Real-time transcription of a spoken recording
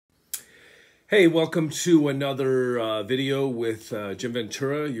Hey, welcome to another video with Jim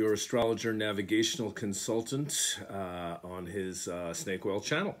Ventura, your astrologer navigational consultant on his Snake Oil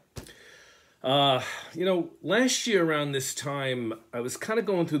channel. Last year around this time, I was kind of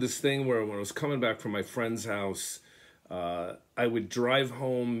going through this thing where when I was coming back from my friend's house, I would drive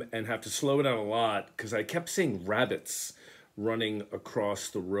home and have to slow it down a lot because I kept seeing rabbits running across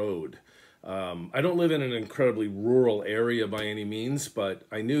the road. I don't live in an incredibly rural area by any means, but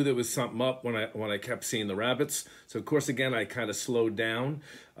I knew there was something up when I kept seeing the rabbits. So of course, again, I kind of slowed down.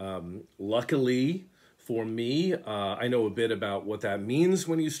 Luckily for me, I know a bit about what that means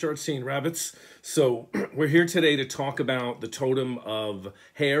when you start seeing rabbits. So we're here today to talk about the totem of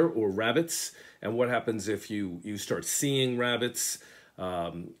hare or rabbits and what happens if you start seeing rabbits.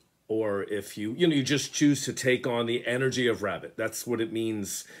 Or if you just choose to take on the energy of rabbit. That's what it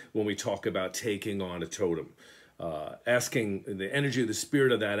means when we talk about taking on a totem. Asking the energy of the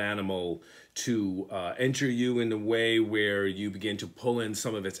spirit of that animal to enter you in a way where you begin to pull in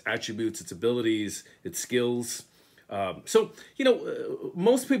some of its attributes, its abilities, its skills.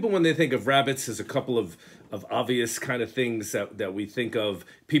 Most people, when they think of rabbits, there's a couple of obvious kind of things that we think of.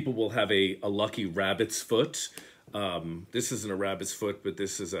 People will have a lucky rabbit's foot. This isn't a rabbit's foot, but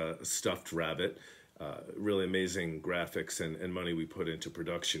this is a stuffed rabbit. Really amazing graphics and money we put into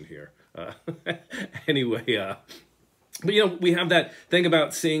production here. But we have that thing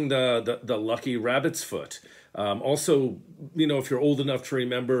about seeing the lucky rabbit's foot. Also, if you're old enough to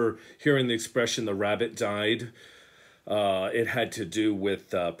remember hearing the expression, the rabbit died, it had to do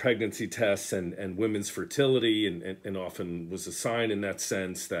with pregnancy tests and women's fertility and often was a sign in that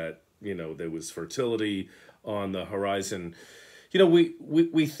sense that, there was fertility on the horizon.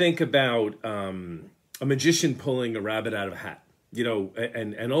 We think about a magician pulling a rabbit out of a hat,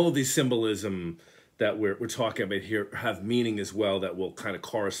 and all of these symbolism that we're talking about here have meaning as well that will kind of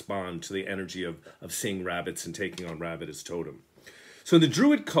correspond to the energy of seeing rabbits and taking on rabbit as totem. So in the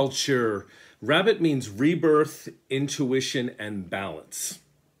Druid culture, rabbit means rebirth, intuition, and balance.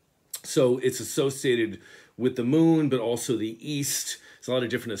 So it's associated with the moon, but also the east. There's a lot of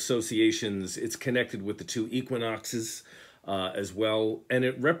different associations. It's connected with the two equinoxes as well. And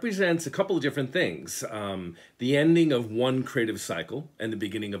it represents a couple of different things. The ending of one creative cycle and the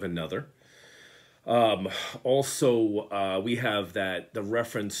beginning of another. Also, we have the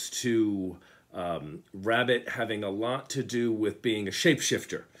reference to rabbit having a lot to do with being a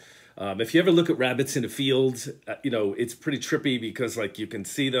shapeshifter. If you ever look at rabbits in a field, it's pretty trippy because you can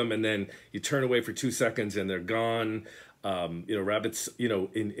see them and then you turn away for 2 seconds and they're gone. Rabbits,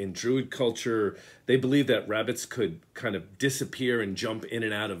 in Druid culture, they believe that rabbits could kind of disappear and jump in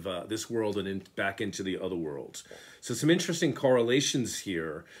and out of this world and back into the other world. So some interesting correlations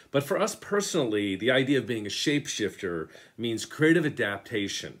here. But for us personally, the idea of being a shapeshifter means creative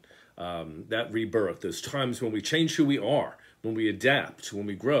adaptation, that rebirth. There's times when we change who we are, when we adapt, when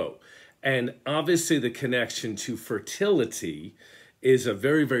we grow. And obviously the connection to fertility is a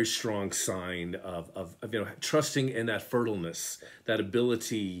very, very strong sign of trusting in that fertileness, that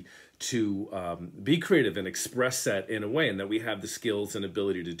ability to be creative and express that in a way, and that we have the skills and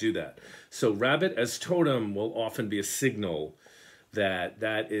ability to do that. So rabbit as totem will often be a signal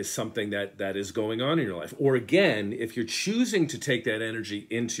that is something that is going on in your life. Or again, if you're choosing to take that energy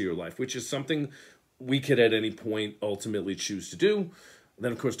into your life, which is something we could at any point ultimately choose to do,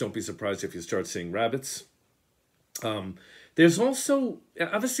 then of course don't be surprised if you start seeing rabbits. There's also,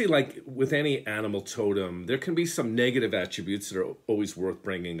 obviously, like with any animal totem, there can be some negative attributes that are always worth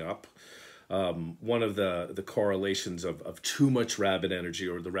bringing up. One of the correlations of too much rabbit energy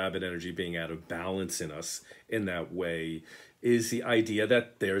or the rabbit energy being out of balance in us in that way is the idea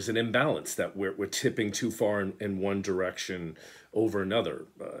that there's an imbalance, that we're tipping too far in one direction over another.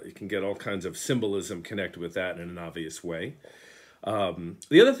 You can get all kinds of symbolism connected with that in an obvious way.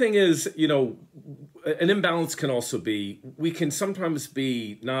 The other thing is, an imbalance can also be, we can sometimes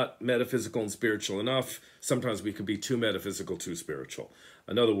be not metaphysical and spiritual enough. Sometimes we can be too metaphysical, too spiritual.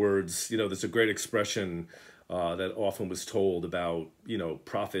 In other words, there's a great expression that often was told about,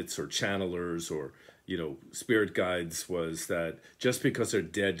 prophets or channelers or, spirit guides, was that just because they're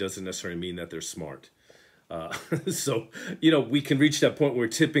dead doesn't necessarily mean that they're smart. So, we can reach that point where we're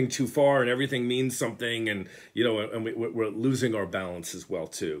tipping too far and everything means something and, we're losing our balance as well,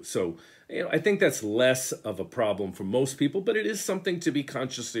 too. So, I think that's less of a problem for most people, but it is something to be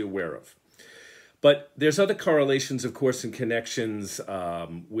consciously aware of. But there's other correlations, of course, and connections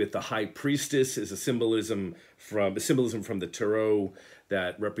with the high priestess is a symbolism from the tarot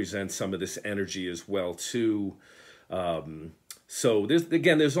that represents some of this energy as well, too. So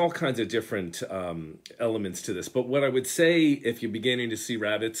there's all kinds of different elements to this. But what I would say, if you're beginning to see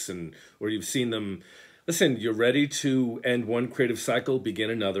rabbits or you've seen them, listen, you're ready to end one creative cycle, begin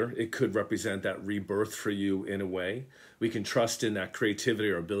another. It could represent that rebirth for you in a way. We can trust in that creativity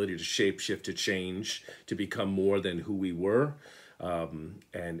or ability to shape, shift, to change, to become more than who we were, and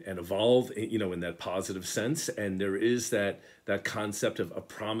evolve, in that positive sense. And there is that concept of a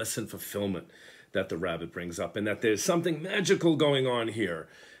promise and fulfillment that the rabbit brings up, and that there's something magical going on here.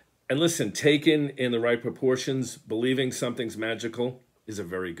 And listen, taken in the right proportions, believing something's magical is a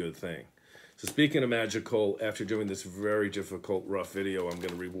very good thing. So speaking of magical, after doing this very difficult, rough video, I'm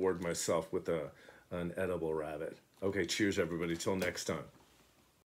going to reward myself with an edible rabbit. Okay, cheers, everybody. Till next time.